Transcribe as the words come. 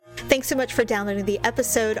Thanks so much for downloading the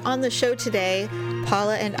episode. On the show today,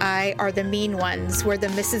 Paula and I are the mean ones. We're the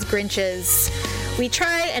Mrs. Grinches. We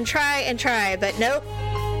try and try and try, but nope,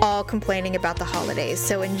 all complaining about the holidays.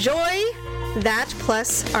 So enjoy that,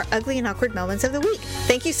 plus our ugly and awkward moments of the week.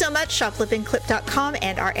 Thank you so much, shoplipandclip.com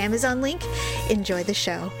and our Amazon link. Enjoy the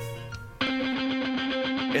show.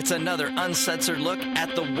 It's another uncensored look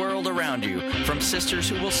at the world around you from sisters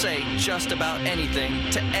who will say just about anything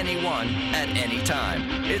to anyone at any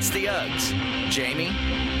time. It's the Uggs. Jamie?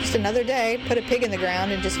 Just another day. Put a pig in the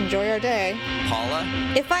ground and just enjoy our day. Paula?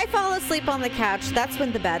 If I fall asleep on the couch, that's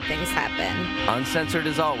when the bad things happen. Uncensored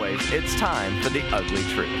as always, it's time for the ugly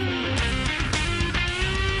truth.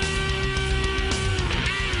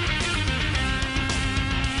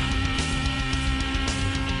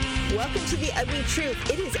 Welcome to The Ugly Truth.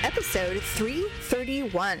 It is episode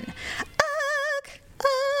 331. Ugh!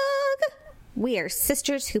 We are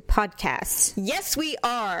sisters who podcast. Yes, we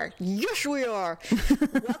are. Yes, we are.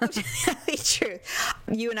 Welcome to The Ugly Truth.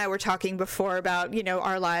 You and I were talking before about,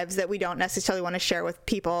 our lives that we don't necessarily want to share with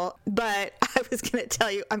people. But I was going to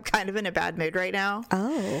tell you, I'm kind of in a bad mood right now.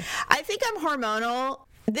 Oh. I think I'm hormonal.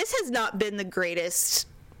 This has not been the greatest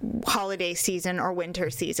holiday season or winter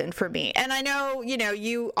season for me. And I know,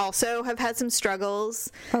 you also have had some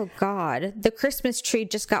struggles. Oh God. The Christmas tree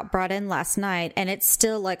just got brought in last night and it's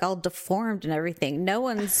still like all deformed and everything. No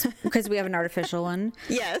one's, because we have an artificial one.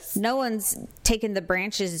 Yes. No one's taken the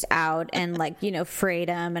branches out and frayed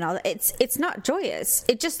them and all that. It's not joyous.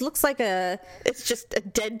 It just looks like it's just a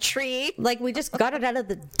dead tree. Like we just got it out of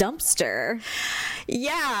the dumpster.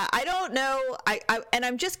 Yeah. I don't know. And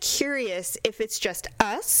I'm just curious if it's just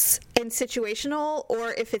us and situational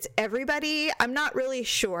or if it's everybody. I'm not really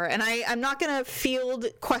sure, and I'm not going to field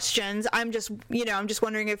questions. I'm just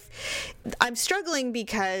wondering if I'm struggling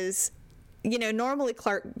because normally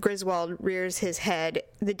Clark Griswold rears his head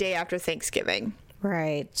the day after Thanksgiving.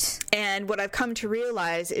 Right. And what I've come to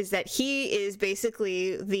realize is that he is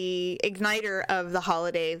basically the igniter of the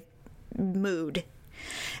holiday mood,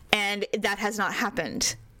 and that has not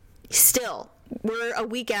happened. Still, we're a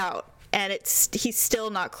week out. And he's still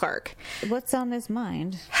not Clark. What's on his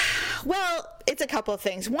mind? Well, it's a couple of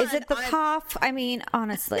things. One, is it the cough? I mean,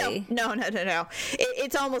 honestly. No.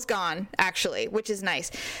 It's almost gone, actually, which is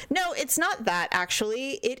nice. No, it's not that,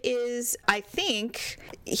 actually. It is, I think,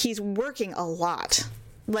 he's working a lot.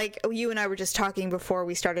 Like you and I were just talking before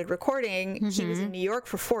we started recording, He was in New York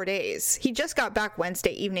for 4 days. He just got back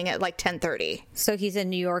Wednesday evening at like 10:30. So he's a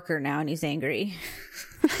New Yorker now and he's angry.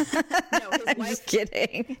 No, his wife, just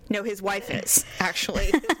kidding. No, his wife is actually.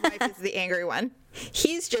 His wife is the angry one.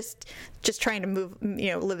 He's just trying to move,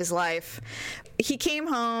 live his life. He came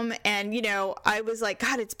home and, I was like,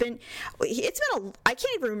 God, I can't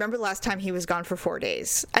even remember the last time he was gone for 4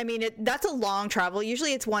 days. I mean, that's a long travel.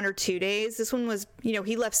 Usually it's 1 or 2 days. This one was,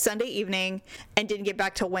 he left Sunday evening and didn't get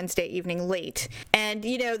back till Wednesday evening late. And,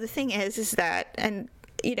 the thing is that, and,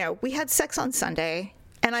 we had sex on Sunday.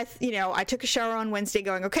 And I took a shower on Wednesday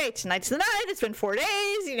going, okay, tonight's the night. It's been 4 days.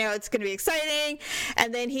 It's going to be exciting.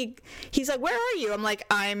 And then he's like, where are you? I'm like,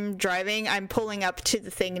 I'm driving. I'm pulling up to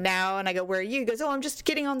the thing now. And I go, where are you? He goes, oh, I'm just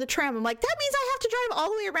getting on the tram. I'm like, that means I have to drive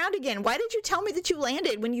all the way around again. Why did you tell me that you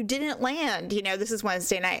landed when you didn't land? This is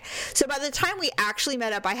Wednesday night. So by the time we actually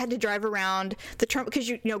met up, I had to drive around the tram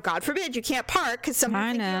because, God forbid, you can't park because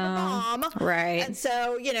somebody's thinking of a bomb. Right. And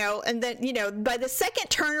so, and then, by the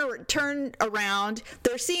second turn around,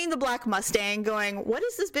 they're seeing the black Mustang going, what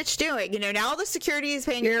is this bitch doing? Now all the security is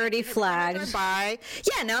paying. You're already flagged.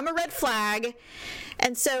 Yeah, now I'm a red flag.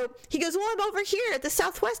 And so he goes, well, I'm over here at the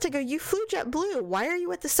Southwest. I go, you flew JetBlue. Why are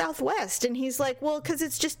you at the Southwest? And he's like, well, because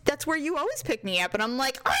that's where you always pick me up. And I'm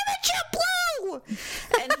like, I'm at JetBlue.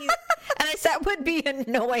 And I said, that would be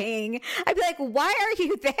annoying. I'd be like, why are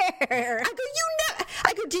you there?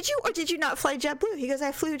 I go, did you or did you not fly JetBlue? He goes,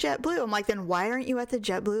 I flew JetBlue. I'm like, then why aren't you at the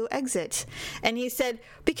JetBlue exit? And he said,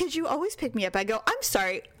 because you always pick me up. I go, I'm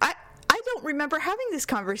sorry. I don't remember having this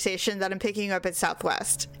conversation that I'm picking you up at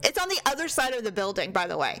Southwest. It's on the other side of the building, by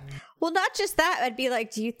the way. Well, not just that. I'd be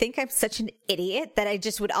like, do you think I'm such an idiot that I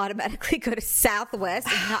just would automatically go to Southwest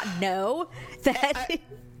and not know that?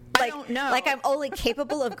 I don't know. Like I'm only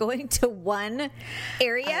capable of going to one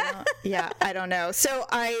area? I don't know. So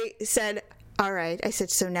I said, all right. I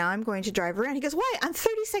said, so now I'm going to drive around. He goes, why? I'm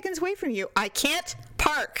 30 seconds away from you. I can't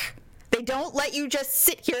park. They don't let you just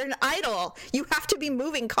sit here and idle. You have to be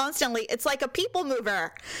moving constantly. It's like a people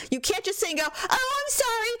mover. You can't just sit and go, oh, I'm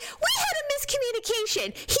sorry. We had a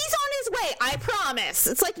miscommunication. He's on his way. I promise.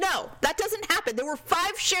 It's like, no, that doesn't happen. There were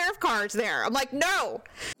 5 sheriff cars there. I'm like, no.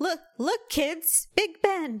 Look, kids, Big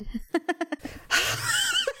Ben.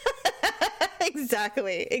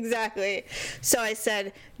 Exactly. So I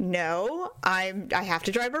said, no, I have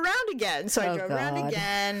to drive around again. So I drove around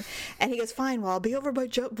again, and he goes, fine, well, I'll be over by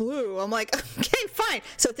JetBlue. I'm like, okay, fine.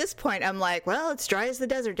 So at this point, I'm like, well, it's dry as the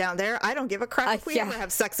desert down there. I don't give a crap if we ever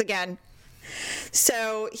have sex again.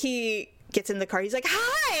 So he gets in the car. He's like,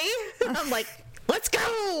 hi. I'm like, let's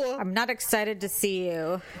go. I'm not excited to see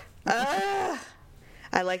you.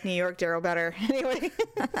 I like New York, Daryl, better. Anyway,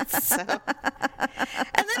 so. And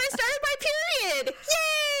then I started my period.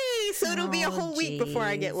 Yay! So it'll be a whole week before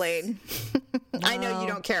I get laid. I know you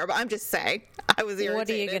don't care, but I'm just saying. I was irritated. What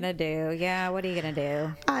are you going to do? Yeah, what are you going to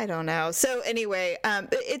do? I don't know. So anyway,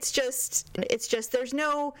 it's just there's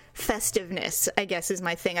no festiveness, I guess, is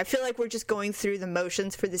my thing. I feel like we're just going through the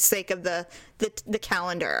motions for the sake of the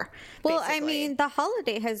calendar. Well, basically. I mean, the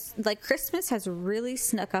holiday has, like, Christmas has really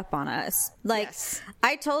snuck up on us. Like, yes.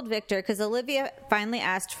 I told Victor, because Olivia finally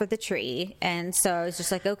asked for the tree, and so I was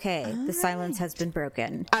just like, okay, the silence has been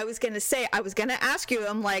broken. I was going to ask you,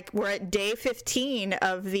 I'm like, we're at day 15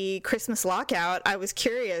 of the Christmas lockout. I was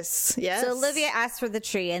curious. Yes. So Olivia asked for the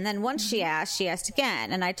tree, and then once she asked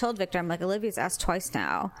again. And I told Victor, I'm like, Olivia's asked twice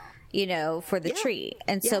now, for the tree.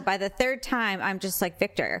 And so by the third time, I'm just like,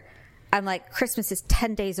 Victor, I'm like, Christmas is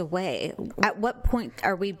 10 days away. At what point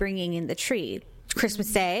are we bringing in the tree?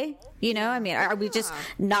 Christmas Day? I mean, are we just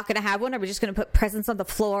not going to have one? Are we just going to put presents on the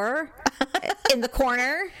floor in the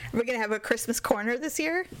corner? We're going to have a Christmas corner this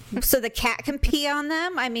year? So the cat can pee on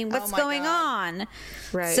them? I mean, what's going on?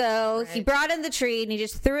 Right. So he brought in the tree and he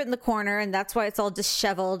just threw it in the corner, and that's why it's all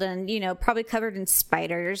disheveled and, probably covered in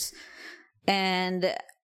spiders. And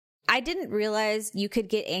I didn't realize you could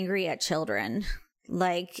get angry at children.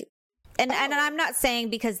 Like, and I'm not saying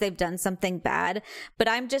because they've done something bad, but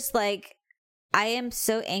I'm just like, I am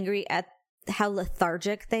so angry at how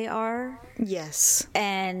lethargic they are. Yes.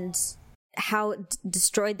 And how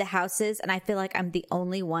destroyed the house is. And I feel like I'm the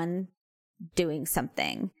only one doing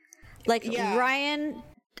something. Like Ryan,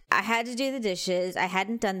 I had to do the dishes. I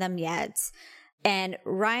hadn't done them yet. And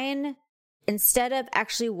Ryan, instead of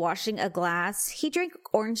actually washing a glass, he drank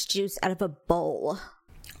orange juice out of a bowl.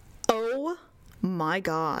 Oh my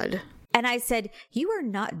God. And I said, you are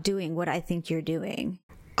not doing what I think you're doing.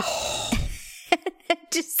 Oh.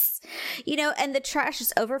 Just, and the trash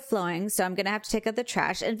is overflowing, so I'm going to have to take out the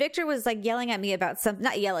trash. And Victor was like yelling at me about something,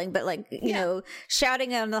 not yelling, but like,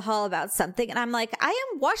 shouting out in the hall about something. And I'm like, I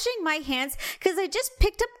am washing my hands because I just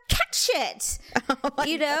picked up cat shit, and I'm like,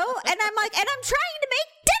 and I'm trying to make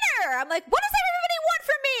dinner. I'm like, what does everybody want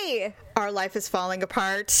from me? Our life is falling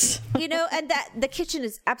apart. And that the kitchen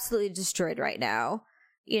is absolutely destroyed right now.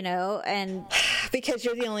 And because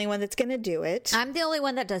you're the only one that's going to do it. I'm the only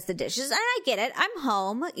one that does the dishes, and I get it. I'm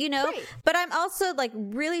home, right. But I'm also like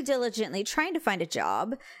really diligently trying to find a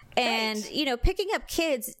job and, picking up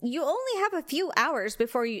kids. You only have a few hours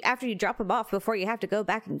after you drop them off before you have to go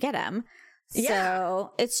back and get them. Yeah.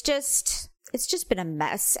 So it's just been a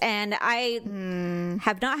mess. And I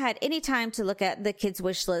have not had any time to look at the kids'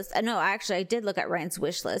 wish list. No, actually, I did look at Ryan's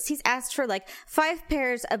wish list. He's asked for like 5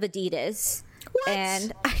 pairs of Adidas. What?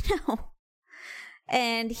 And I know.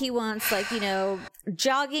 And he wants like,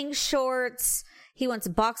 jogging shorts. He wants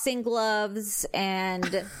boxing gloves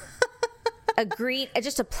and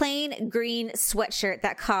just a plain green sweatshirt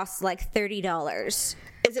that costs like $30.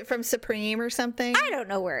 Is it from Supreme or something? I don't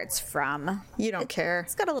know where it's from. You don't care.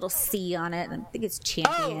 It's got a little C on it. I think it's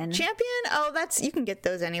Champion. Oh, Champion? Oh, you can get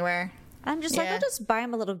those anywhere. I'm just like, I'll just buy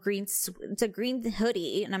him a little it's a green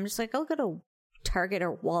hoodie. And I'm just like, I'll go to Target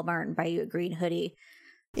or Walmart and buy you a green hoodie.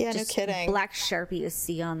 Yeah, just no kidding. Black Sharpie with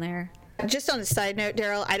C on there. Just on a side note,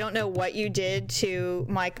 Daryl, I don't know what you did to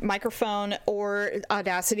my microphone or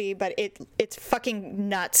Audacity, but it's fucking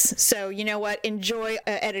nuts. So you know what? Enjoy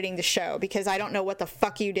editing the show because I don't know what the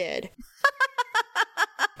fuck you did.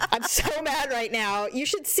 I'm so mad right now. You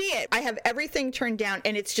should see it. I have everything turned down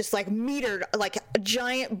and it's just like metered, like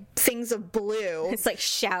giant things of blue. It's like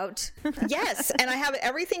shout. Yes. And I have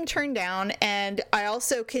everything turned down. And I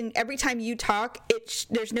also can, every time you talk,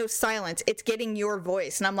 there's no silence. It's getting your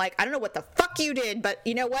voice. And I'm like, I don't know what the fuck you did, but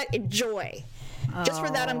you know what? Enjoy. Aww. Just for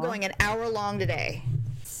that, I'm going an hour long today.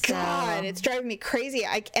 God, it's driving me crazy.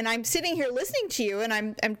 I'm sitting here listening to you and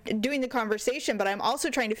I'm doing the conversation, but I'm also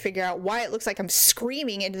trying to figure out why it looks like I'm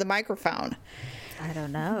screaming into the microphone. I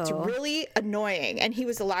don't know. It's really annoying. And he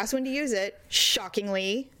was the last one to use it,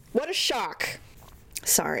 shockingly. What a shock.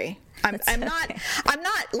 Sorry. I'm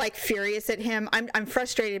not like furious at him. I'm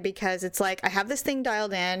frustrated because it's like I have this thing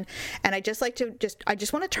dialed in, and I just want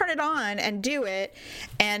to turn it on and do it.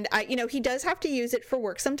 And he does have to use it for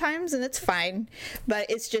work sometimes, and it's fine. But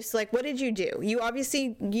it's just like, what did you do? You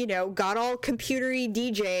obviously, got all computery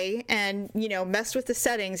DJ and messed with the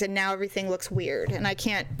settings, and now everything looks weird. And I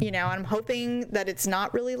can't, I'm hoping that it's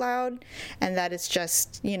not really loud, and that it's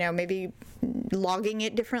just, maybe logging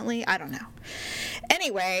it differently. I don't know.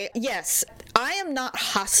 Anyway, yes, I am not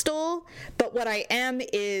hostile, but what I am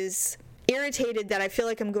is irritated that I feel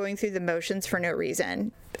like I'm going through the motions for no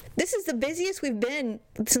reason. This is the busiest we've been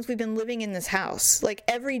since we've been living in this house. Like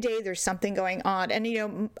every day there's something going on.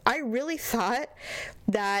 And, I really thought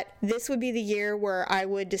that this would be the year where I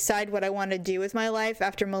would decide what I want to do with my life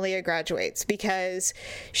after Malia graduates, because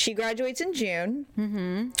she graduates in June.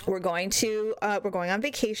 Mm-hmm. We're going on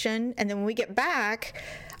vacation. And then when we get back,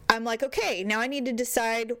 I'm like, okay, now I need to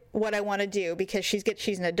decide what I want to do, because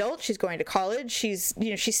she's an adult, she's going to college, she's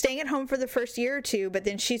staying at home for the first year or two, but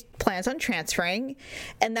then she plans on transferring,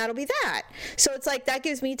 and that'll be that. So it's like, that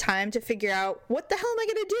gives me time to figure out, what the hell am I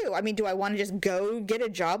going to do? I mean, do I want to just go get a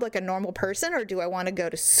job like a normal person, or do I want to go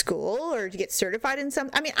to school or to get certified in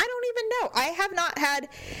something? I mean, I don't even know. I have not had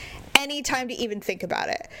any time to even think about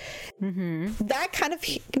it. Mm-hmm. That kind of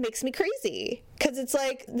makes me crazy, because it's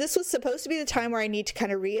like, this was supposed to be the time where I need to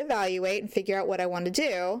kind of reevaluate and figure out what I want to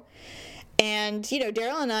do. And,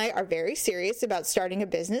 Daryl and I are very serious about starting a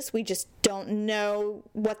business. We just don't know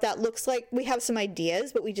what that looks like. We have some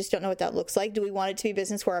ideas, but we just don't know what that looks like. Do we want it to be a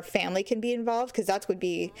business where our family can be involved? Because that would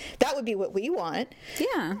be what we want.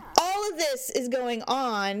 Yeah. All of this is going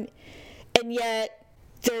on, and yet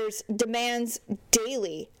there's demands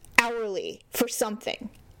daily, hourly for something.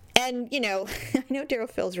 And, I know Daryl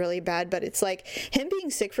feels really bad, but it's like, him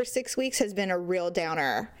being sick for 6 weeks has been a real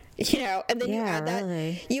downer, and then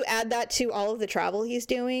you add that to all of the travel he's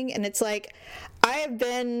doing. And it's like, I have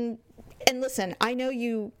been, and listen, I know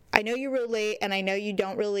you relate, and I know you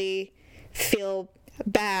don't really feel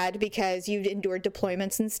bad because you've endured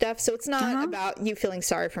deployments and stuff. So it's not about you feeling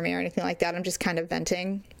sorry for me or anything like that. I'm just kind of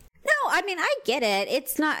venting. No, I mean, I get it.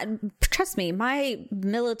 It's not, trust me, my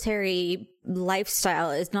military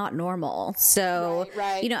lifestyle is not normal. So,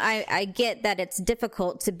 right. I get that it's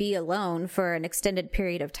difficult to be alone for an extended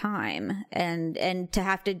period of time and to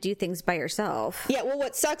have to do things by yourself. Yeah, well,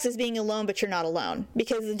 what sucks is being alone, but you're not alone,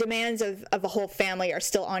 because the demands of a whole family are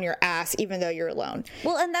still on your ass, even though you're alone.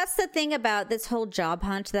 Well, and that's the thing about this whole job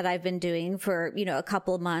hunt that I've been doing for, a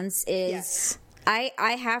couple of months is yes.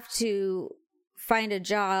 I have to find a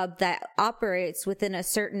job that operates within a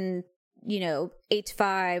certain 8 to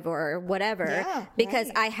 5 or whatever,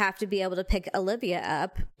 because I have to be able to pick Olivia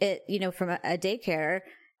up from a daycare,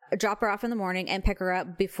 drop her off in the morning, and pick her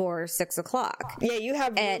up before 6 o'clock. Yeah, you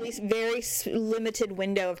have really very limited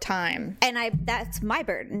window of time. And that's my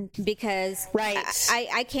burden, because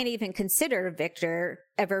I can't even consider Victor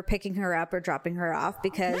ever picking her up or dropping her off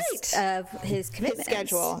because of his commitments. His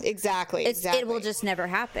schedule. Exactly. It will just never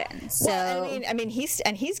happen. So I mean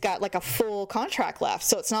he's got like a full contract left,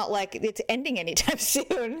 so it's not like it's ending anytime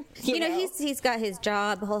soon. You know? He's got his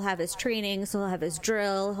job, he'll have his trainings, he'll have his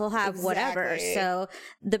drill, he'll have whatever. So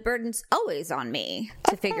the burden's always on me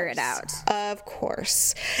to figure it out. Of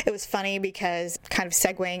course. It was funny because, kind of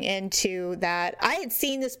segueing into that, I had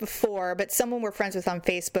seen this before, but someone we're friends with on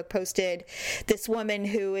Facebook posted this woman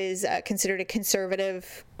who is considered a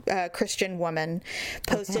conservative Christian woman,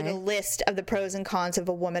 posted a list of the pros and cons of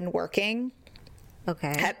a woman working.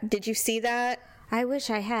 Okay. Did you see that? I wish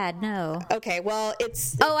I had. No. Okay, well,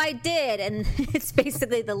 it's... Oh, I did, and it's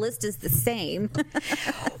basically the list is the same.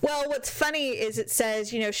 Well, what's funny is it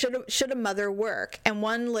says, should a mother work? And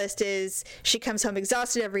one list is she comes home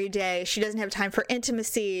exhausted every day. She doesn't have time for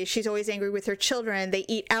intimacy. She's always angry with her children. They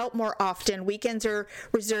eat out more often. Weekends are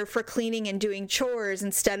reserved for cleaning and doing chores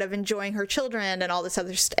instead of enjoying her children and all this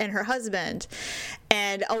other and her husband.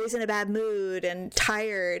 And always in a bad mood and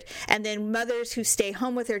tired. And then mothers who stay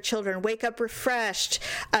home with their children wake up refreshed.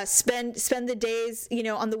 Spend the days,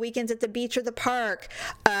 on the weekends at the beach or the park,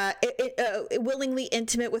 willingly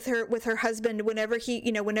intimate with her husband whenever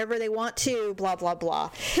whenever they want to, blah blah blah.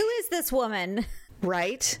 Who is this woman?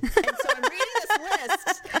 Right? And so I'm reading this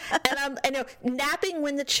list. And I know, napping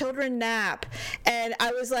when the children nap. And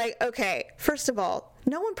I was like, okay, first of all,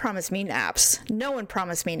 no one promised me naps. No one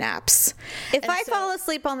promised me naps. If I fall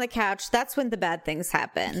asleep on the couch, that's when the bad things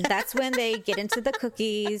happen. That's when they get into the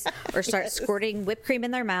cookies or start squirting whipped cream in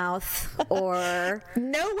their mouth, or...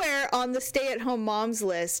 Nowhere on the stay-at-home mom's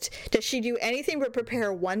list does she do anything but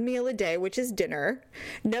prepare one meal a day, which is dinner.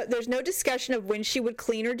 No, there's no discussion of when she would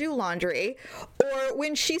clean or do laundry, or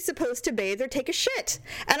when she's supposed to bathe or take a shit.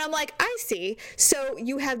 And I'm like, I see. So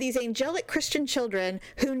you have these angelic Christian children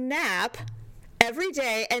who nap every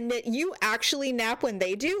day, and that you actually nap when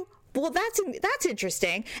they do. Well, that's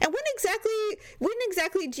interesting. And when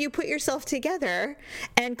exactly do you put yourself together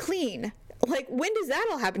and clean? Like, when does that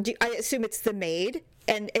all happen? I assume it's the maid,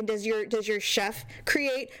 and does your chef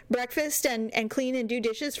create breakfast and clean and do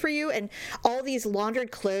dishes for you, and all these laundered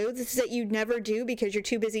clothes that you never do because you're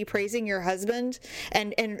too busy praising your husband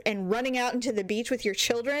and running out into the beach with your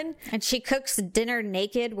children. And she cooks dinner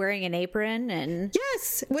naked, wearing an apron, and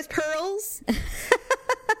yes, with pearls. And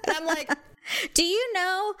I'm like, do you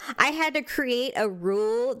know I had to create a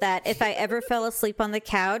rule that if I ever fell asleep on the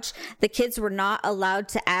couch, the kids were not allowed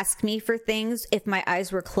to ask me for things if my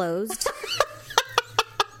eyes were closed?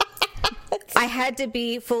 My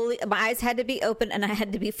eyes had to be open, and I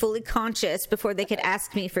had to be fully conscious before they could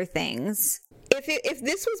ask me for things. If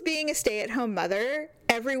this was being a stay-at-home mother,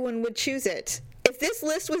 everyone would choose it. If this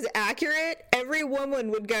list was accurate, every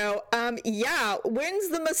woman would go, yeah, when's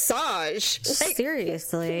the massage? Like,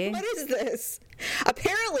 seriously. What is this?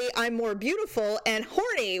 Apparently, I'm more beautiful and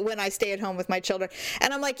horny when I stay at home with my children.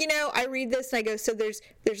 And I'm like, I read this and I go, so there's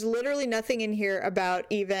literally nothing in here about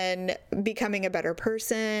even becoming a better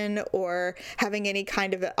person or having any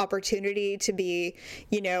kind of opportunity to be,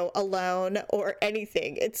 alone or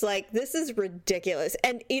anything. It's like, this is ridiculous.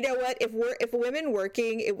 And you know what? If women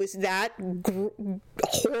working, it was that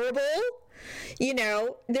horrible,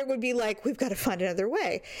 there would be like, we've got to find another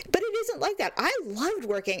way. But it isn't like that. I loved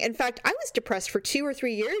working. In fact, I was depressed for 2 or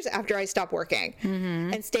 3 years after I stopped working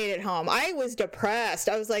and stayed at home. I was depressed.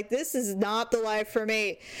 I was like, this is not the life for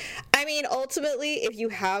me. I mean, ultimately, if you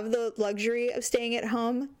have the luxury of staying at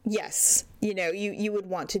home, yes, you would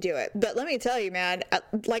want to do it. But let me tell you, man,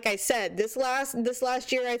 like I said, this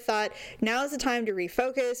last year, I thought now is the time to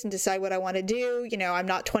refocus and decide what I want to do. I'm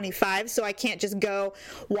not 25, so I can't just go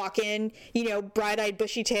walk in, bright-eyed,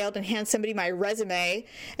 bushy-tailed and hand somebody my resume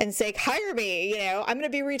and say, hire me. I'm going to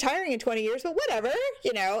be retiring in 20 years, but whatever.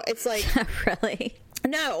 It's like, really?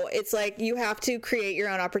 No, it's like you have to create your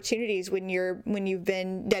own opportunities when you've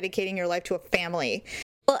been dedicating your life to a family.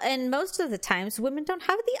 Well, and most of the times women don't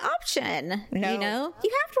have the option. No.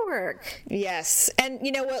 You have to work. Yes. And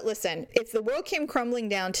you know what? Listen, if the world came crumbling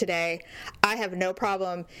down today, I have no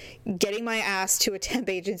problem getting my ass to a temp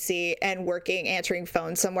agency and working, answering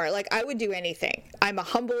phones somewhere. Like, I would do anything. I'm a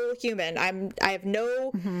humble human. I have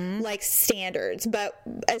no like standards, but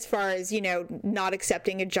as far as, not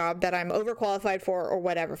accepting a job that I'm overqualified for or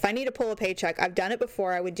whatever, if I need to pull a paycheck, I've done it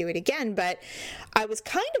before, I would do it again. But I was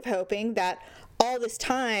kind of hoping that all this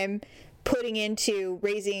time putting into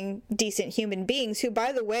raising decent human beings who,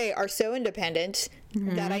 by the way, are so independent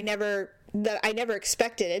that I never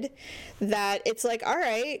expected, that it's like, all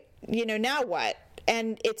right, now what?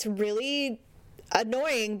 And it's really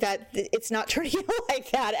annoying that it's not turning out like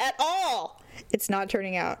that at all. It's not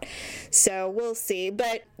turning out. So we'll see.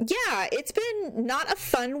 But yeah, it's been not a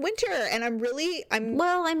fun winter. And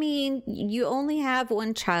well, I mean, you only have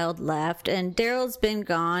one child left and Daryl's been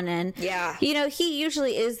gone. And, yeah, he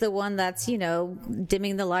usually is the one that's,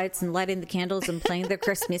 dimming the lights and lighting the candles and playing the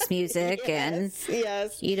Christmas music and,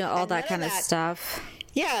 all that kind of stuff.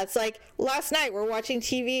 Yeah, it's like last night we're watching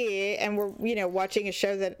TV and we're, watching a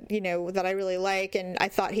show that, that I really like and I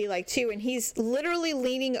thought he liked too. And he's literally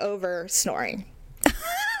leaning over snoring.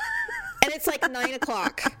 And it's like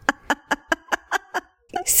 9:00.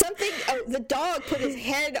 The dog put his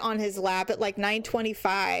head on his lap at like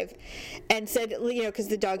 9:25 and said, because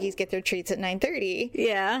the doggies get their treats at 9:30.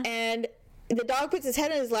 Yeah. And the dog puts his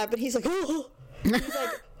head on his lap and he's like, oh, he's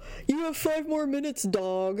like, you have 5 more minutes,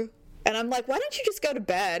 dog. And I'm like, why don't you just go to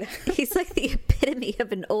bed? He's like the epitome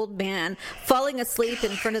of an old man falling asleep in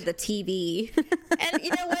front of the TV. And you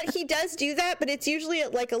know what? He does do that, but it's usually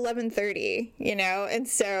at like 11:30, And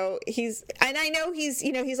so I know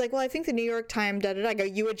he's like, well, I think the New York time, I go,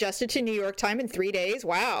 you adjusted to New York time in 3 days?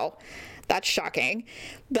 Wow. That's shocking.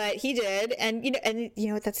 But he did. And you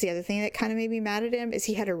know what? That's the other thing that kind of made me mad at him is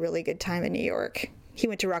he had a really good time in New York. He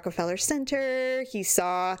went to Rockefeller Center. He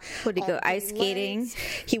saw. Would he go ice skating?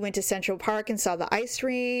 He went to Central Park and saw the ice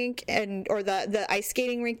rink or the ice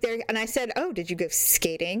skating rink there. And I said, "Oh, did you go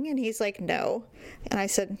skating?" And he's like, "No." And I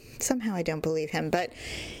said, somehow I don't believe him, but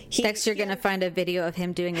next you're gonna find a video of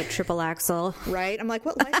him doing a triple axel, right? I'm like,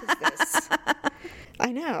 what life is this?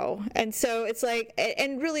 I know. And so it's like,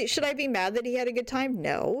 and really, should I be mad that he had a good time?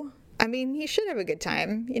 No. I mean, he should have a good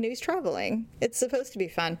time. You know, he's traveling. It's supposed to be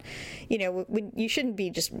fun. You know, you shouldn't be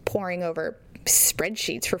just poring over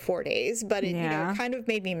spreadsheets for 4 days, but it, kind of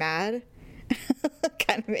made me mad.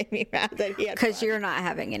 Kind of made me mad that he had fun. Because you're not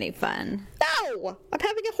having any fun. No! I'm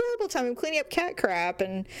having a horrible time. I'm cleaning up cat crap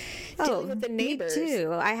and dealing with the neighbors. Me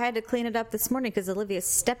too. I had to clean it up this morning because Olivia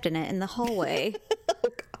stepped in it in the hallway.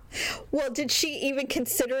 Well, did she even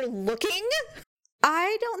consider looking?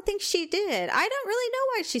 I don't think she did. I don't really know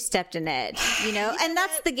why she stepped in it, you know? And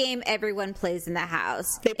that's the game everyone plays in the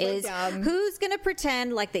house. They play is dumb. Who's going to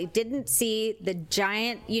pretend like they didn't see the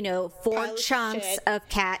giant, 4 chunks of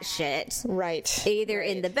cat shit. Right. Either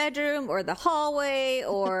in the bedroom or the hallway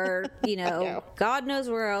or, God knows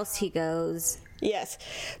where else he goes. Yes.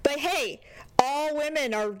 But hey, all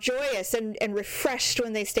women are joyous and refreshed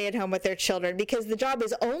when they stay at home with their children because the job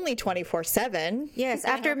is only 24/7. Yes,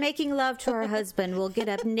 after making love to our husband, we'll get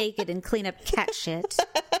up naked and clean up cat shit.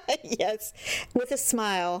 Yes, with a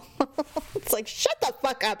smile. It's like, shut the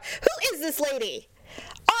fuck up. Who is this lady?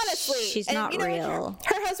 Honestly. She's not real.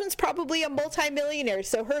 Her husband's probably a multimillionaire,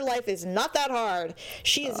 so her life is not that hard.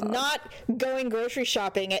 She is not going grocery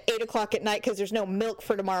shopping at 8 o'clock at night because there's no milk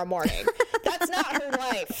for tomorrow morning. That's not her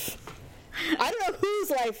life. I don't know whose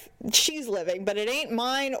life she's living, but it ain't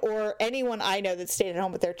mine or anyone I know that stayed at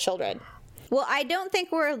home with their children. Well, I don't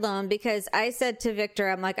think we're alone because I said to Victor,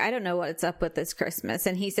 I'm like, I don't know what's up with this Christmas.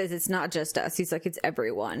 And he says it's not just us. He's like, it's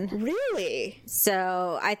everyone. Really?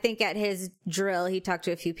 So I think at his drill, he talked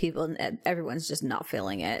to a few people and everyone's just not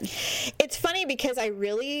feeling it. It's funny because I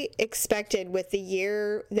really expected with the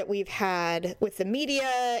year that we've had with the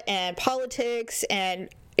media and politics and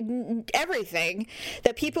everything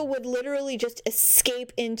that people would literally just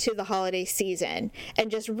escape into the holiday season and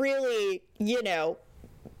just really,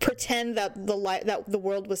 pretend that that the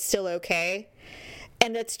world was still okay.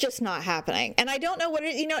 And it's just not happening. And I don't know what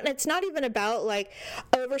and it's not even about like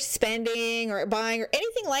overspending or buying or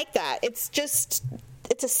anything like that. It's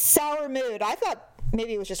a sour mood. I thought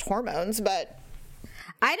maybe it was just hormones, but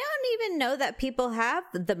I don't even know that people have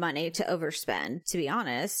the money to overspend, to be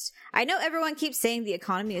honest. I know everyone keeps saying the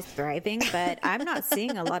economy is thriving, but I'm not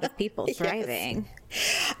seeing a lot of people thriving.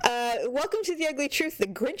 Yes. Welcome to The Ugly Truth, the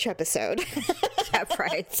Grinch episode. Yeah,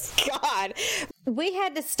 right. God. We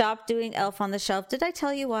had to stop doing Elf on the Shelf. Did I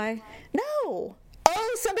tell you why? No.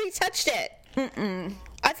 Oh, somebody touched it. Mm-mm.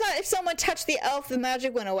 I thought if someone touched the elf, the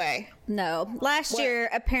magic went away. No. Last year,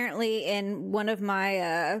 apparently in one of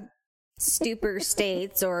my... stupor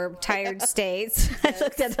states or tired states. Yes. I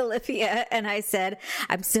looked at Olivia and I said,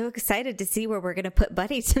 I'm so excited to see where we're going to put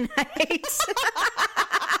Buddy tonight.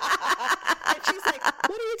 And she's like,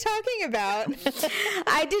 what are you talking about?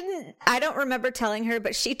 I don't remember telling her,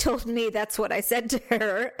 but she told me that's what I said to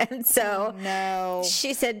her. And so no.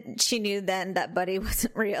 She said she knew then that Buddy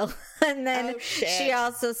wasn't real. And then she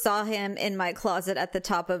also saw him in my closet at the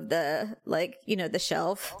top of the, the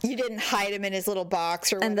shelf. You didn't hide him in his little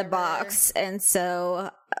box or whatever. In the box. And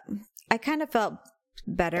so I kind of felt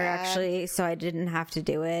better actually, so I didn't have to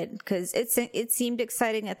do it because it seemed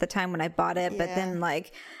exciting at the time when I bought it, but then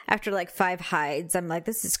after 5 hides, I'm like,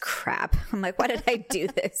 this is crap. I'm like, why did I do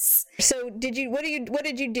this? So what did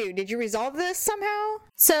you do? Did you resolve this somehow?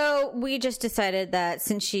 So we just decided that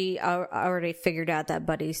since she already figured out that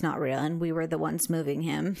Buddy's not real and we were the ones moving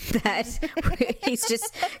him, that he's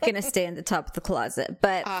just gonna stay in the top of the closet.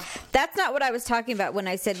 But that's not what I was talking about when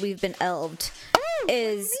I said we've been elved. What do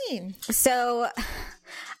you mean? So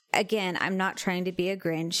again, I'm not trying to be a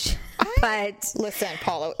Grinch, but listen,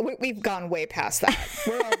 Paula, we've gone way past that.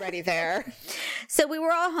 We're already there. So we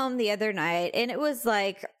were all home the other night and it was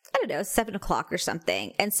like, I don't know, 7 o'clock or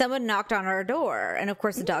something. And someone knocked on our door. And of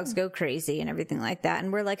course the dogs go crazy and everything like that.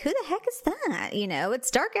 And we're like, who the heck is that?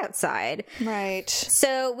 It's dark outside. Right.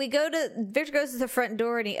 So Victor goes to the front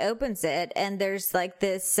door and he opens it and there's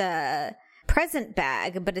this, present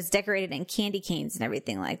bag, but it's decorated in candy canes and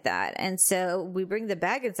everything like that. And so we bring the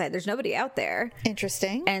bag inside. There's nobody out there.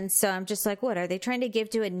 Interesting. And so I'm just like, what are they trying to give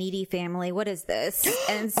to a needy family? What is this?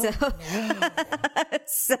 And so,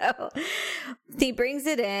 so he brings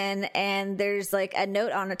it in and there's a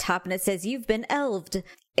note on the top and it says, you've been elved.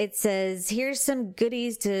 It says, here's some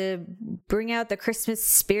goodies to bring out the Christmas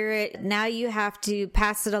spirit. Now you have to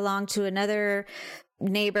pass it along to another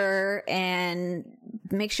neighbor and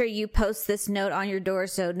make sure you post this note on your door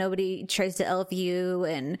so nobody tries to elf you,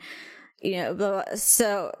 and blah, blah.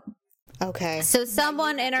 So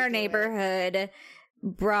someone in our neighborhood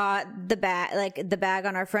brought the bag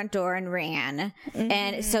on our front door and ran.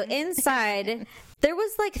 And so inside there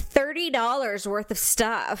was like $30 worth of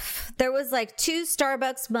stuff. There was like 2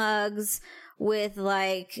 Starbucks mugs with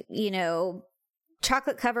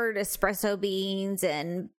chocolate covered espresso beans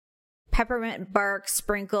and peppermint bark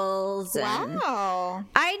sprinkles. Wow.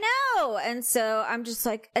 I know. And so I'm just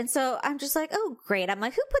like, oh, great. I'm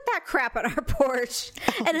like, who put that crap on our porch?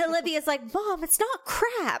 And Olivia's like, Mom, it's not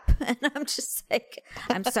crap. And I'm just like,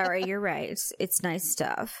 I'm sorry, you're right. It's nice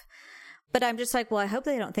stuff. But I'm just like, well, I hope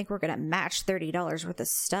they don't think we're going to match $30 worth of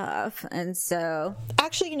stuff. And so...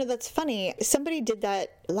 Actually, that's funny. Somebody did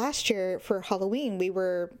that last year for Halloween. We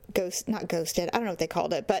were not ghosted. I don't know what they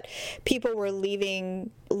called it. But people were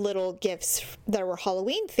leaving little gifts that were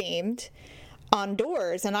Halloween themed on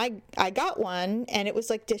doors. And I got one, and it was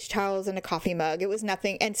like dish towels and a coffee mug. It was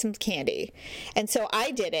nothing, and some candy. And so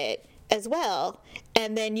I did it as well.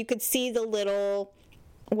 And then you could see the little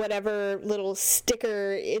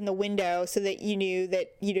sticker in the window so that you knew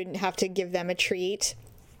that you didn't have to give them a treat.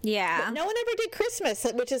 Yeah. But no one ever did Christmas,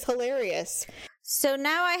 which is hilarious. So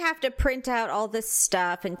now I have to print out all this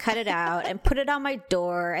stuff and cut it out and put it on my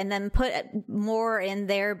door, and then put more in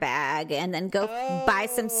their bag, and then go buy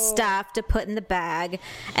some stuff to put in the bag,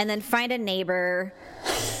 and then find a neighbor.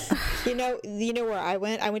 You know where I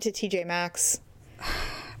went? I went to TJ Maxx.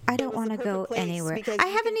 I don't want to go anywhere. I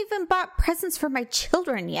haven't even bought presents for my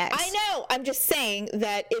children yet. I know. I'm just saying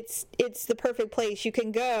that it's the perfect place. You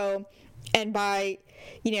can go and buy,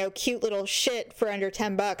 cute little shit for under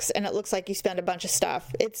 $10, and it looks like you spend a bunch of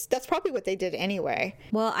stuff. That's probably what they did anyway.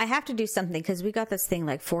 Well, I have to do something because we got this thing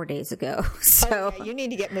like 4 days ago. So you need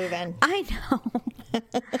to get moving. I know.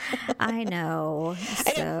 I know.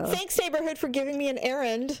 So. Thanks, neighborhood, for giving me an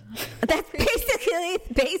errand. That's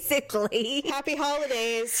basically. Happy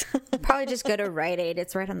holidays. Probably just go to Rite Aid.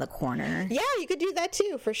 It's right on the corner. Yeah, you could do that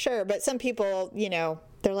too, for sure. But some people,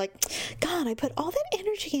 they're like, God, I put all that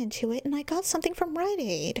energy into it, and I got something from Rite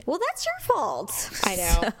Aid. Well, that's your fault. I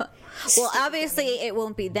know. Well, obviously, it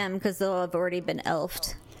won't be them because they'll have already been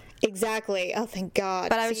elfed. Exactly. Oh, thank God.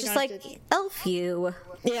 But I was just like, elf you.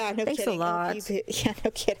 Yeah, no Thanks kidding. a lot. Yeah,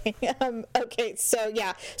 no kidding. Okay, so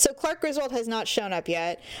Clark Griswold has not shown up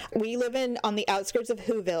yet. We live on the outskirts of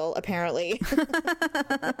Whoville, apparently.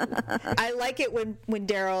 I like it when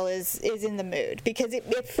Daryl is in the mood, because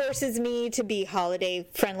it forces me to be holiday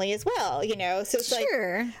friendly as well, So it's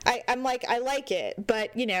sure. I'm like, I like it,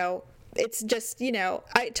 but it's just,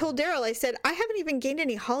 I told Daryl, I said, I haven't even gained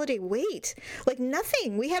any holiday weight. Like,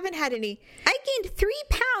 nothing. We haven't had any. I gained 3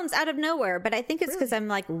 pounds out of nowhere, but I think it's because I'm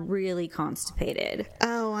like really constipated.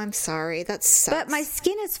 Oh, I'm sorry. That sucks. But my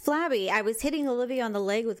skin is flabby. I was hitting Olivia on the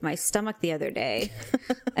leg with my stomach the other day.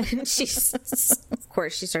 And of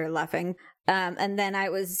course, she started laughing. And then I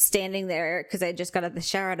was standing there because I just got out of the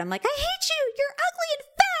shower, and I'm like, I hate you. You're ugly and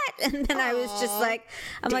fat. And then I was just like,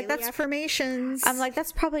 that's affirmations. I'm like,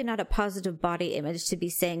 that's probably not a positive body image to be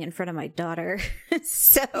saying in front of my daughter.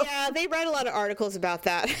 So yeah, they write a lot of articles about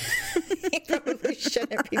that. You probably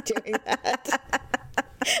shouldn't be doing that.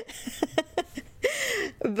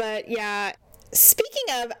 But yeah, speaking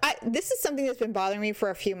of, this is something that's been bothering me for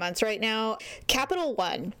a few months right now. Capital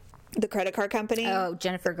One, the credit card company. Oh,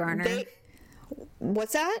 Jennifer Garner.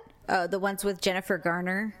 What's that? Oh, the ones with Jennifer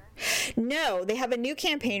Garner. No, they have a new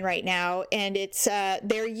campaign right now, and it's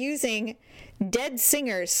they're using dead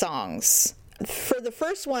singers' songs. For the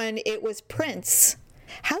first one, it was Prince.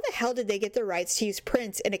 How the hell did they get the rights to use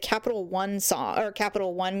Prince in a Capital One song or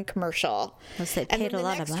Capital One commercial? Unless they paid a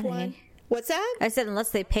lot of money. What's that? I said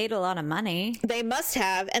unless they paid a lot of money. They must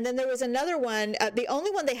have. And then there was another one. The only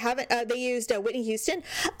one they haven't, they used Whitney Houston.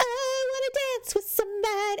 I want to dance with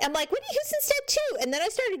somebody. I'm like, Whitney Houston's dead too. And then I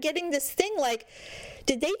started getting this thing like,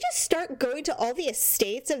 did they just start going to all the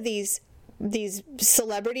estates of these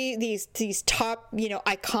celebrity, these top,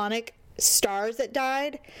 iconic stars that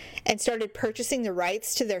died, and started purchasing the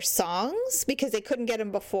rights to their songs because they couldn't get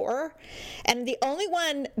them before? And the only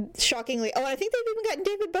one, shockingly, I think they've even gotten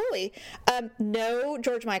David Bowie. No,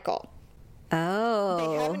 George Michael. Oh.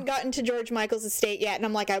 They haven't gotten to George Michael's estate yet, and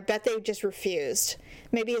I'm like, I bet they just refused.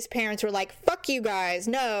 Maybe his parents were like, fuck you guys,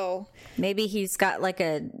 no. Maybe he's got like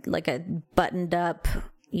a buttoned up,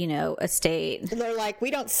 estate. They're like, we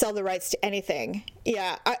don't sell the rights to anything.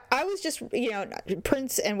 Yeah, I was just,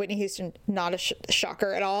 Prince and Whitney Houston, not a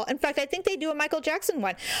shocker at all. In fact, I think they do a Michael Jackson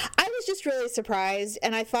one. I was just really surprised,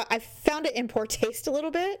 and I found it in poor taste a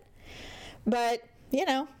little bit. But,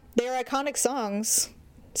 they're iconic songs.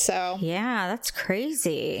 So yeah, that's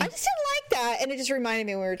crazy. I just didn't like that, and it just reminded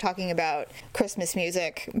me when we were talking about Christmas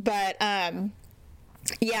music. But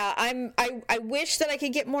yeah, I wish that I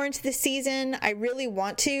could get more into the season. I really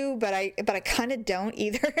want to, but I kind of don't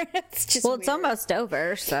either. It's just it's almost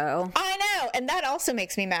over, so I know, and that also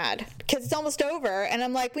makes me mad because it's almost over, and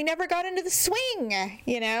I'm like, we never got into the swing,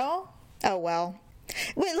 you know? Oh well.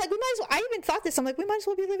 Like we might as well. I even thought this. I'm like, we might as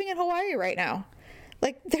well be living in Hawaii right now.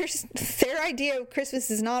 Like, their idea of Christmas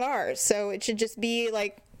is not ours, so it should just be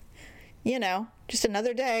like, you know, just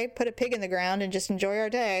another day. Put a pig in the ground and just enjoy our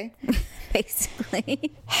day.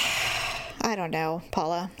 Basically. I don't know,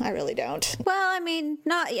 Paula. I really don't. Well, I mean,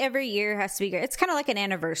 not every year has to be great. It's kind of like an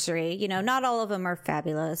anniversary. You know, not all of them are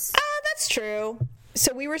fabulous. That's true.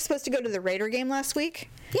 So we were supposed to go to the Raider game last week.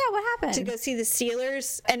 Yeah, what happened? To go see the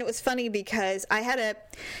Steelers, and it was funny because I had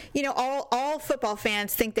all football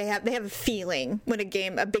fans think they have a feeling when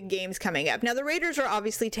a big game's coming up. Now the Raiders are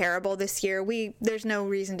obviously terrible this year. There's no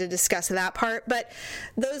reason to discuss that part, but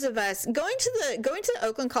those of us going to the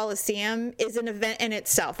Oakland Coliseum is an event in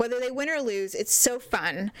itself. Whether they win or lose, it's so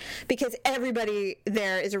fun because everybody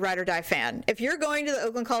there is a ride or die fan. If you're going to the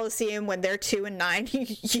Oakland Coliseum when they're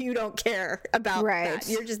 2-9, you don't care about that.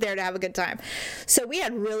 You're just there to have a good time. So we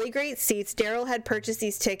had really great seats. Daryl had purchased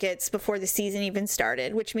these tickets before the season even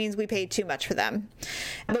started, which means we paid too much for them.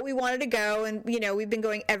 But we wanted to go, and we've been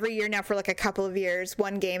going every year now for like a couple of years,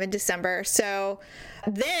 one game in December. So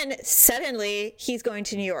then suddenly he's going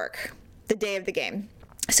to New York the day of the game.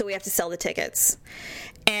 So we have to sell the tickets.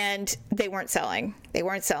 And they weren't selling.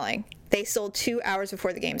 They sold 2 hours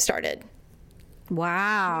before the game started.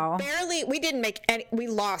 Wow. We didn't make any, we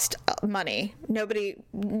lost money.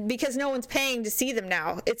 Because no one's paying to see them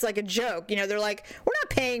now. It's like a joke. They're like, we're not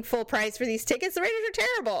paying full price for these tickets. The Raiders are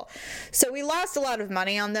terrible. So we lost a lot of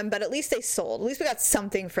money on them, but at least they sold. At least we got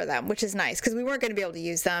something for them, which is nice because we weren't going to be able to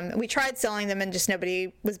use them. We tried selling them and just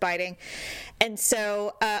nobody was biting. And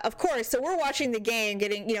so, of course, so we're watching the game,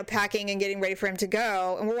 packing and getting ready for him to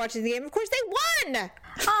go. And we're watching the game. Of course, they won.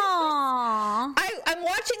 Aww. I'm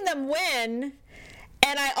watching them win.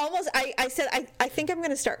 And I said, I think I'm going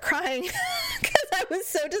to start crying because I was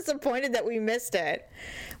so disappointed that we missed it.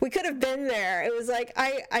 We could have been there. It was like,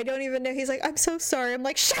 I don't even know. He's like, I'm so sorry. I'm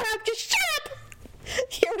like, shut up, just shut up.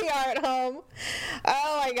 Here we are at home.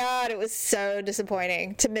 Oh my God. It was so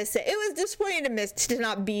disappointing to miss it. It was disappointing to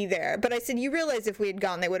not be there. But I said, you realize if we had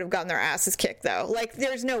gone, they would have gotten their asses kicked though. Like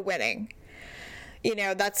there's no winning.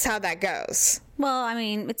 That's how that goes. Well, I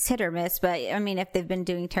mean, it's hit or miss, but I mean, if they've been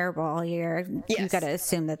doing terrible all year, you've got to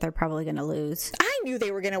assume that they're probably going to lose. I knew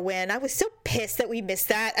they were going to win. I was so pissed that we missed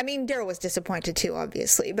that. I mean, Daryl was disappointed too,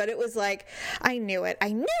 obviously, but it was like, I knew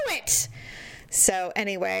it. So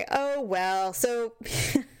anyway, oh well. So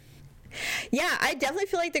yeah, I definitely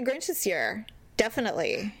feel like the Grinch this year.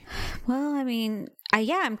 Definitely. Well, I mean,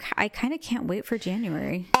 I kind of can't wait for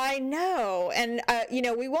January. I know. And,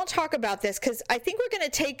 we won't talk about this because I think we're going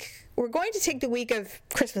to take the week of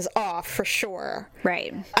Christmas off for sure.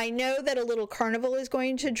 Right. I know that a little carnival is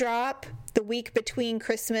going to drop the week between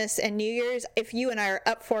Christmas and New Year's. If you and I are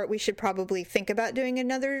up for it, we should probably think about doing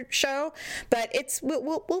another show, but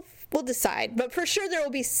we'll decide. But for sure, there will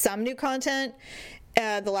be some new content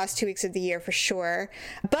the last 2 weeks of the year for sure.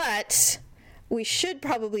 But we should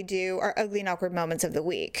probably do our ugly and awkward moments of the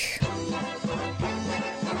week.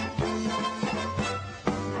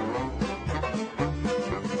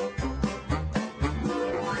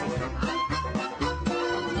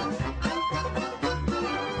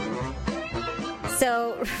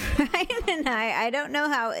 So Ryan and I don't know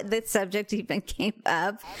how this subject even came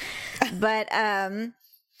up, but I'm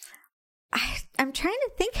trying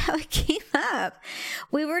to think how it came up.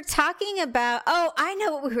 We were talking about, I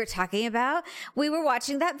know what we were talking about. We were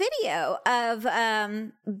watching that video of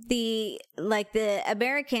the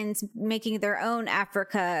Americans making their own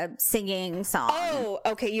Africa singing song. Oh,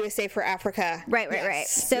 okay, USA for Africa. Right.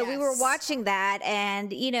 So we were watching that,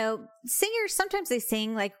 and singers sometimes they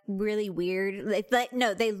sing like really weird.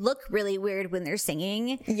 They look really weird when they're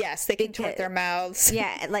singing. Yes, they contort their mouths.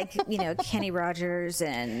 Yeah, like Kenny Rogers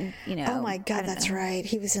and Oh my God, that's right.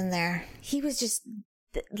 He was in there. He was just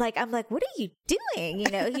like, I'm like, what are you doing?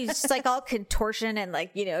 He's just like all contortion and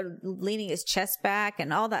leaning his chest back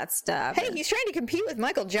and all that stuff. Hey, he's trying to compete with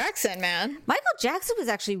Michael Jackson, man. Michael Jackson was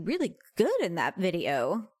actually really good in that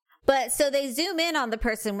video. But so they zoom in on the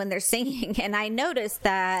person when they're singing, and I noticed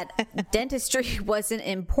that dentistry wasn't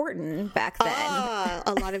important back then.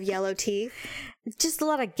 A lot of yellow teeth. Just a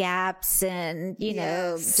lot of gaps and,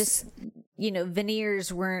 yes. just,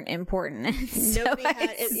 veneers weren't important. Nobody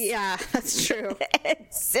had it. Yeah, that's true.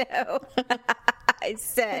 So I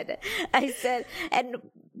said, and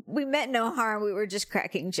we meant no harm. We were just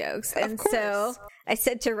cracking jokes. And so I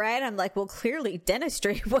said to Ryan, I'm like, well, clearly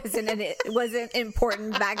dentistry wasn't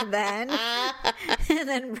important back then. And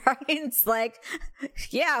then Ryan's like,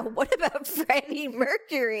 yeah, what about Freddie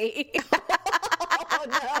Mercury? Oh,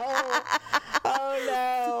 no. Oh,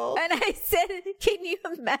 no. And I said, can you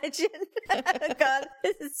imagine? God,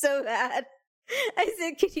 this is so bad. I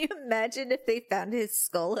said, can you imagine if they found his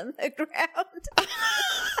skull in the ground?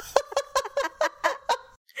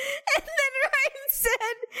 And then Ryan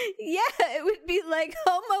said, yeah, it would be like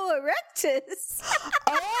Homo erectus.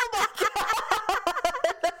 Oh, my God.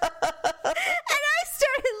 And I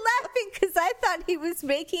started laughing because I thought he was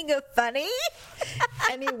making a funny.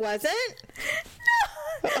 And he wasn't?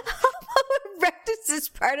 No. Homo erectus is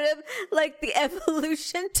part of like the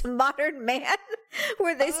evolution to modern man,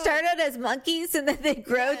 where they start out as monkeys and then they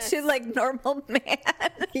grow to like normal man.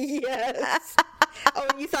 Yes. Oh,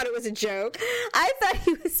 you thought it was a joke? I thought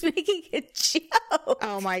he was making a joke.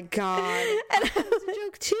 Oh, my God. And It was a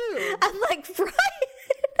joke, too. I'm like, Ryan.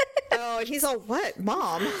 Oh, and he's all, what,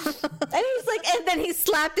 Mom? And he's like, and then he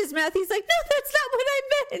slapped his mouth. He's like, no, that's not what I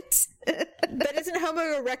meant. But isn't Homo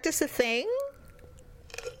erectus a thing?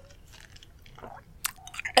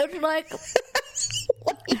 I'm like,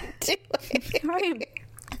 What are you doing? I'm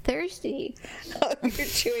thirsty. Oh, you're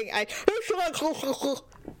chewing.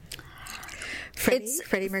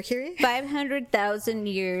 Freddie Mercury? 500,000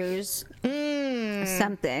 years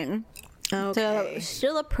something. Okay. So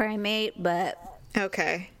still a primate, but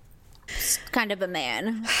Okay. kind of a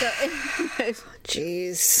man. So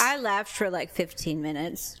Jeez. I laughed for like 15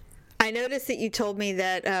 minutes. I noticed that you told me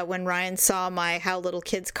that when Ryan saw my How Little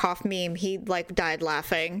Kids Cough meme, he like died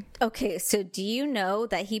laughing. Okay, so do you know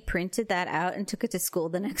that he printed that out and took it to school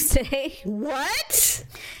the next day? What?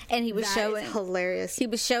 And he was That showing is hilarious. he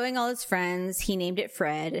was showing all his friends. He named it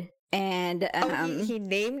Fred. And He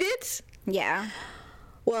named it? yeah.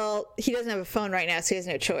 Well, he doesn't have a phone right now, so he has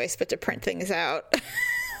no choice but to print things out.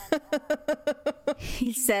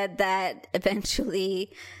 He said that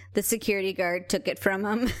eventually the security guard took it from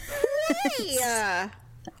him. Hey,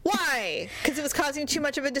 why? Because it was causing too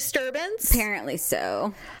much of a disturbance? Apparently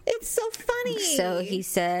so. It's so funny. So he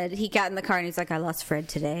said he got in the car and he's like, I lost Fred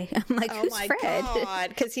today. I'm like, Oh who's my Fred? God,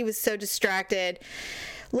 because he was so distracted.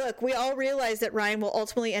 Look, we all realize that Ryan will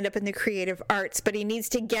ultimately end up in the creative arts, but he needs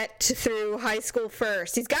to get through high school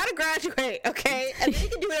first. He's got to graduate, okay? And then he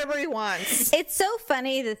can do whatever he wants. It's so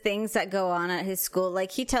funny the things that go on at his school.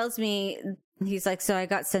 Like he tells me, he's like, so I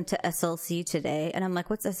got sent to SLC today. And I'm like,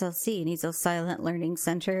 what's SLC? And he's a Silent Learning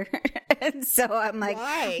Center. And so I'm like,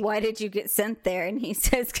 why did you get sent there? And he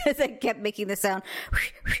says, because I kept making the sound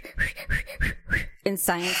in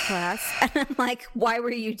science class. And I'm like, why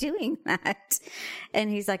were you doing that?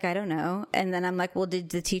 And he's like, I don't know. And then I'm like, well, did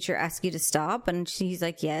the teacher ask you to stop? And he's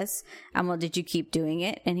like, yes. And well, did you keep doing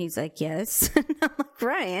it? And he's like, yes. And I'm like,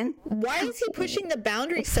 Ryan. Why is he pushing the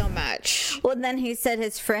boundary so much? Well, then he said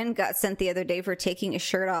his friend got sent the other day for taking his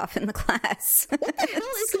shirt off in the class. What the hell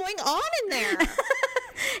is going on in there?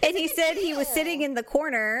 And he said he was sitting in the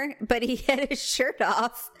corner, but he had his shirt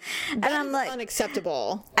off. And I'm like,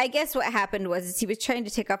 unacceptable. I guess what happened was he was trying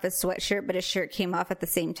to take off his sweatshirt, but his shirt came off at the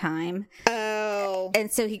same time. Oh.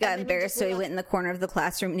 And so he got embarrassed, so he went in the corner of the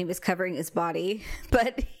classroom and he was covering his body.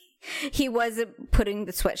 But he wasn't putting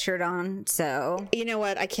the sweatshirt on, so. You know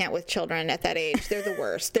what? I can't with children at that age. They're the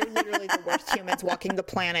worst. They're literally the worst humans walking the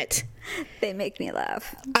planet. They make me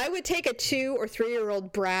laugh. I would take a 2 or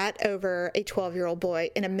 3-year-old brat over a 12-year-old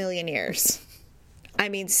boy in a million years. I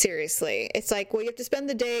mean, seriously. It's like, well, you have to spend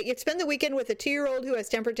the weekend with a 2-year-old who has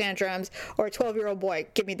temper tantrums or a 12-year-old boy.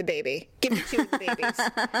 Give me the baby. Give me 2 of the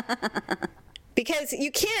babies. Because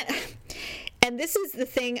you can't, and this is the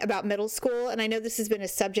thing about middle school, and I know this has been a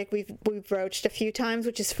subject we've broached a few times,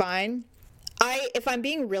 which is fine. If I'm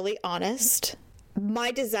being really honest,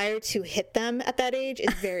 my desire to hit them at that age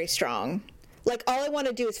is very strong. Like, all I want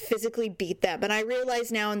to do is physically beat them. And I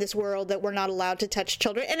realize now in this world that we're not allowed to touch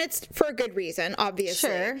children, and it's for a good reason,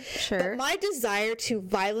 obviously. Sure. But my desire to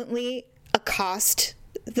violently accost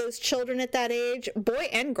those children at that age, boy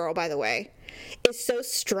and girl, by the way, is so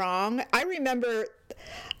strong. I remember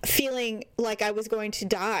feeling like I was going to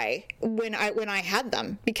die when I had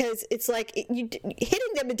them, because it's like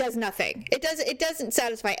hitting them, it does nothing. It doesn't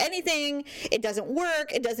satisfy anything. It doesn't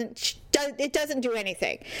work. It doesn't do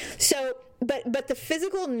anything. So, but the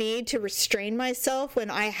physical need to restrain myself when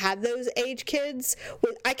I had those age kids,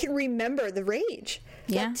 I can remember the rage.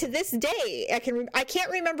 Yeah. Like, to this day, I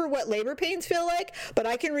can't remember what labor pains feel like, but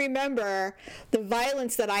I can remember the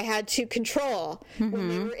violence that I had to control when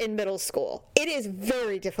they were in middle school. It is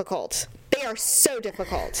very difficult. They They are so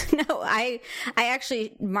difficult. No, I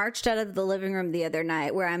actually marched out of the living room the other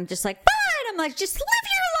night where I'm just like, fine. I'm like, just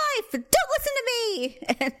live your life. Don't listen to me.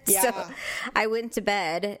 And so I went to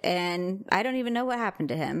bed, and I don't even know what happened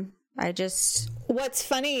to him. What's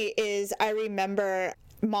funny is I remember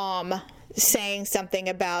Mom saying something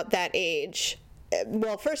about that age.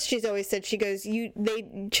 Well, first she's always said, she goes,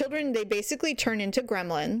 children, they basically turn into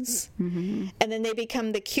gremlins, and then they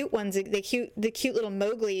become the cute ones, the cute little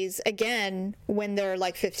Mowglis again when they're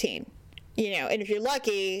like 15. And if you're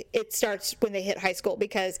lucky, it starts when they hit high school,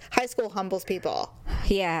 because high school humbles people.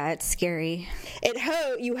 Yeah, it's scary.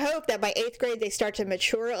 You hope that by 8th grade they start to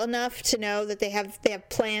mature enough to know that they have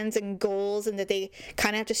plans and goals, and that they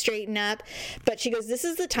kind of have to straighten up. But she goes, this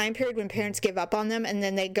is the time period when parents give up on them, and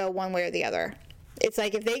then they go one way or the other. It's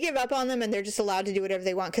like if they give up on them and they're just allowed to do whatever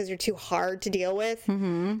they want because they're too hard to deal with,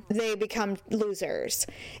 they become losers.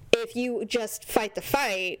 If you just fight the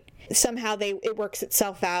fight, somehow it works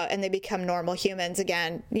itself out and they become normal humans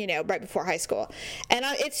again, right before high school. And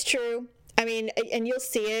it's true. I mean, and you'll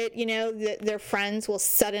see it, their friends will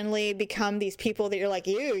suddenly become these people that you're like,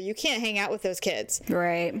 you can't hang out with those kids.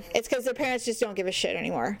 Right. It's because their parents just don't give a shit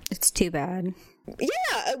anymore. It's too bad.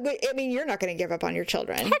 Yeah, I mean, you're not going to give up on your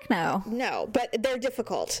children. Heck no. No, but they're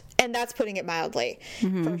difficult, and that's putting it mildly,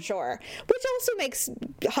 for sure. Which also makes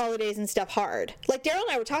holidays and stuff hard. Like Daryl and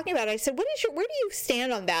I were talking about it, I said, where do you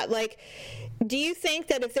stand on that? Like, do you think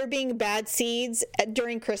that if they're being bad seeds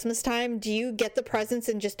during Christmas time, do you get the presents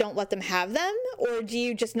and just don't let them have them? Or do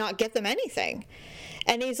you just not get them anything?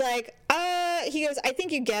 And he's like, he goes, I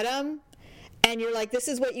think you get them, and you're like, this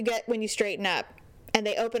is what you get when you straighten up. And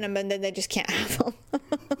they open them, and then they just can't have them.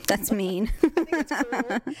 That's mean. I think it's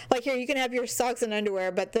cool. Like, here, you can have your socks and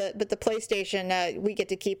underwear, but the PlayStation, we get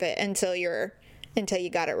to keep it until you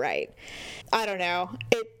got it right. I don't know.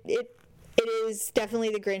 It is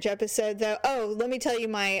definitely the Grinch episode, though. Oh, let me tell you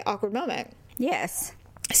my awkward moment. Yes.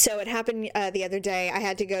 So it happened the other day. I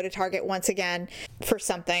had to go to Target once again for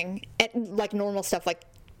something, like normal stuff, like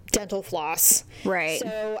dental floss. Right.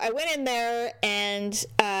 So I went in there, and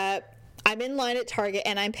I'm in line at Target,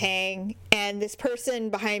 and I'm paying, and this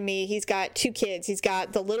person behind me, he's got 2 kids. He's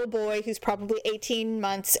got the little boy who's probably 18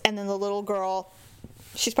 months, and then the little girl,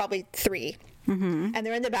 she's probably 3. And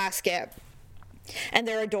they're in the basket, and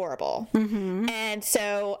they're adorable. And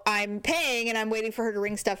so I'm paying, and I'm waiting for her to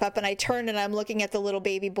ring stuff up, and I turn, and I'm looking at the little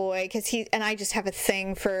baby boy, and I just have a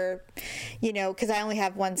thing for, because I only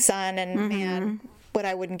have one son, and man, what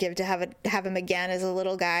I wouldn't give to have him again as a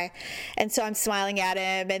little guy. And so I'm smiling at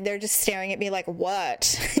him, and they're just staring at me like,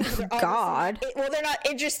 what? God. Well, they're not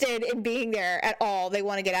interested in being there at all. They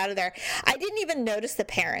want to get out of there. I didn't even notice the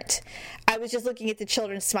parent. I was just looking at the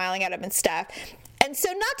children, smiling at him and stuff. And so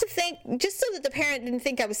just so that the parent didn't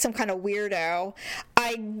think I was some kind of weirdo,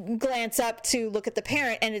 I glance up to look at the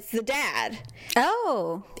parent, and it's the dad.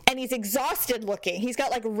 Oh. And he's exhausted looking. He's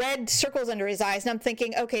got like red circles under his eyes. And I'm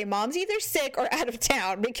thinking, okay, Mom's either sick or out of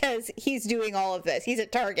town because he's doing all of this. He's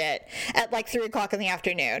at Target at like 3:00 in the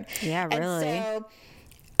afternoon. Yeah, really. And so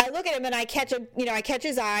I look at him, and I catch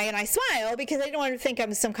his eye, and I smile because I didn't want to think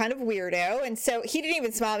I'm some kind of weirdo. And so he didn't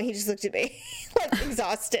even smile at me. He just looked at me like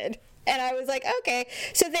exhausted. And I was like, okay.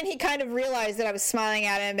 So then he kind of realized that I was smiling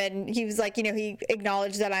at him, and he was like, he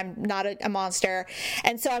acknowledged that I'm not a monster.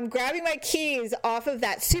 And so I'm grabbing my keys off of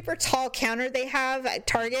that super tall counter they have at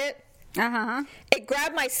Target. It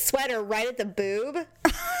grabbed my sweater right at the boob.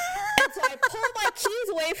 And so I pulled my keys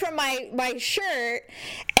away from my shirt,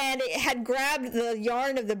 and it had grabbed the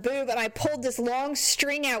yarn of the boob, and I pulled this long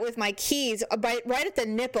string out with my keys right at the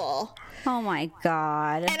nipple. Oh my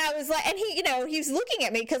God. And I was like, and he was looking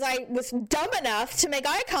at me because I was dumb enough to make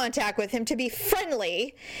eye contact with him to be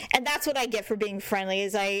friendly. And that's what I get for being friendly,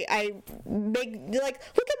 is I make, like,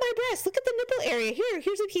 look at my breast, look at the nipple area.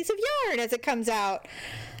 Here's a piece of yarn as it comes out.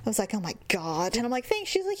 I was like, oh my God. And I'm like, thanks.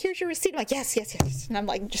 She's like, here's your receipt. I'm like, yes. And I'm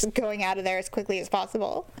like, just going out of there as quickly as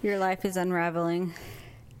possible. Your life is unraveling.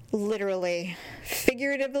 Literally.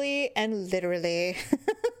 Figuratively and literally.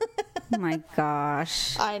 Oh my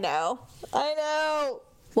gosh. I know.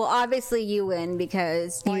 Well, obviously you win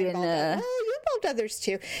because you involved others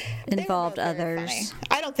too. Involved others.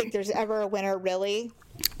 I don't think there's ever a winner, really.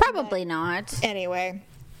 Probably not. Anyway.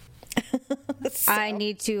 So. I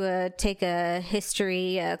need to take a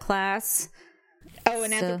history class. Oh,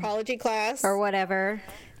 an anthropology class? Or whatever.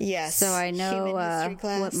 Yes. So I know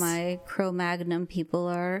what my Cro-Magnon people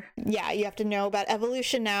are. Yeah, you have to know about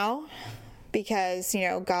evolution now. Because,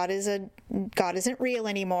 God isn't real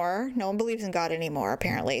anymore. No one believes in God anymore,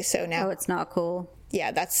 apparently. So now... Oh, it's not cool.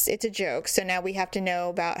 Yeah, it's a joke. So now we have to know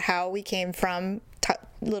about how we came from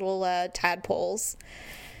little tadpoles.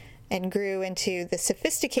 and grew into the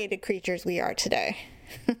sophisticated creatures we are today.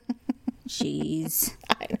 Jeez.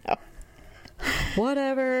 I know.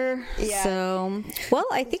 Whatever. Yeah. So, well,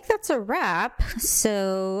 I think that's a wrap.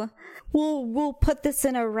 So we'll put this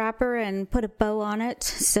in a wrapper and put a bow on it,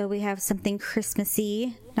 so we have something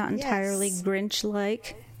Christmassy, not entirely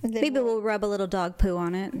Grinch-like. Maybe we'll rub a little dog poo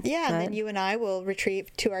on it. Yeah, and then you and I will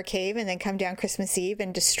retreat to our cave and then come down Christmas Eve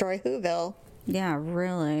and destroy Whoville. Yeah,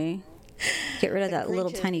 really. Get rid of that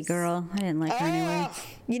little tiny girl. I didn't like her anyway.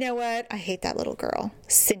 You know what? I hate that little girl.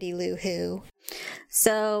 Cindy Lou Who.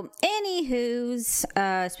 So, anywho's,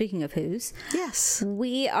 speaking of who's, yes,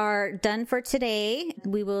 we are done for today.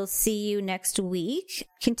 We will see you next week.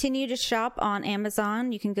 Continue to shop on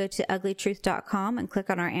Amazon. You can go to uglytruth.com and click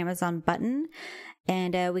on our Amazon button.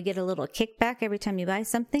 And we get a little kickback every time you buy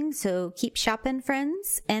something. So keep shopping,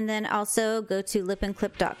 friends. And then also go to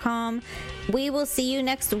lipandclip.com. We will see you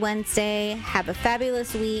next Wednesday. Have a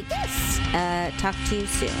fabulous week. Yes. Talk to you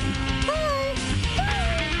soon.